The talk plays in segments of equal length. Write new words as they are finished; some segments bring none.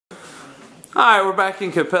Alright, we're back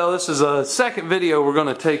in Coppell. This is a second video we're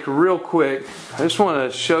going to take real quick. I just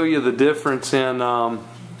want to show you the difference in,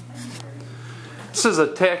 this is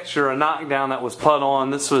a texture, a knockdown that was put on.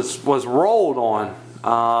 This was rolled on.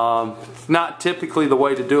 Not typically the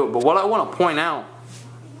way to do it, but what I want to point out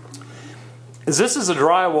is this is a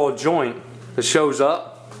drywall joint that shows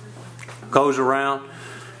up, goes around,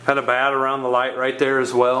 had a bat around the light right there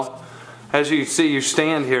as well. As you see, you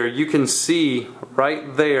stand here, you can see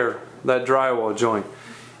right there that drywall joint.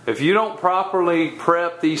 If you don't properly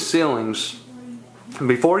prep these ceilings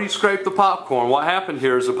before you scrape the popcorn, what happened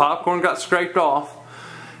here is the popcorn got scraped off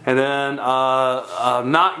and then a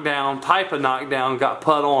knockdown, type of knockdown got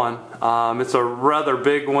put on. It's a rather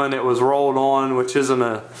big one. It was rolled on, which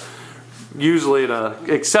isn't usually an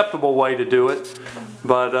acceptable way to do it,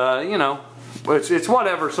 but you know, it's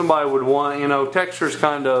whatever somebody would want. You know, texture's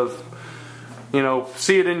kind of, you know,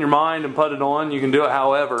 see it in your mind and put it on. You can do it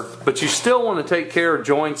however, but you still want to take care of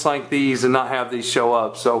joints like these and not have these show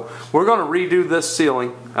up. So we're going to redo this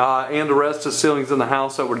ceiling and the rest of the ceilings in the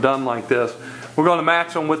house that were done like this. We're going to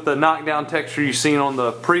match them with the knockdown texture you've seen on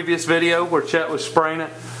the previous video where Chet was spraying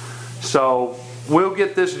it. So we'll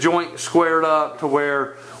get this joint squared up to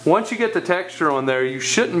where once you get the texture on there, you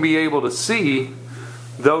shouldn't be able to see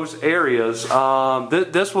those areas.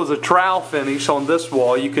 This was a trowel finish on this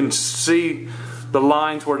wall. You can see the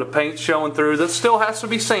lines where the paint's showing through. This still has to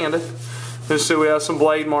be sanded. Let's see, we have some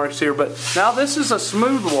blade marks here, but now this is a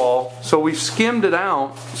smooth wall, so we've skimmed it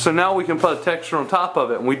out, so now we can put a texture on top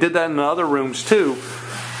of it. And we did that in the other rooms too.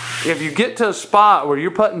 If you get to a spot where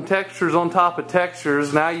you're putting textures on top of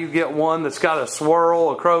textures, now you get one that's got a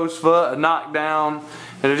swirl, a crow's foot, a knockdown,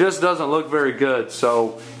 and it just doesn't look very good.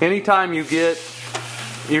 So anytime you're going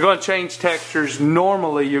to change textures,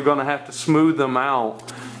 normally you're going to have to smooth them out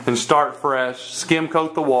and start fresh, skim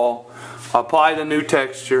coat the wall, apply the new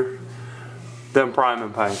texture, then prime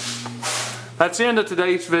and paint. That's the end of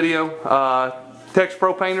today's video. Text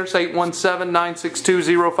Pro Painters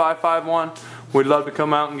 817-962-0551. We'd love to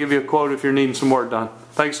come out and give you a quote if you're needing some work done.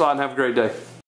 Thanks a lot and have a great day.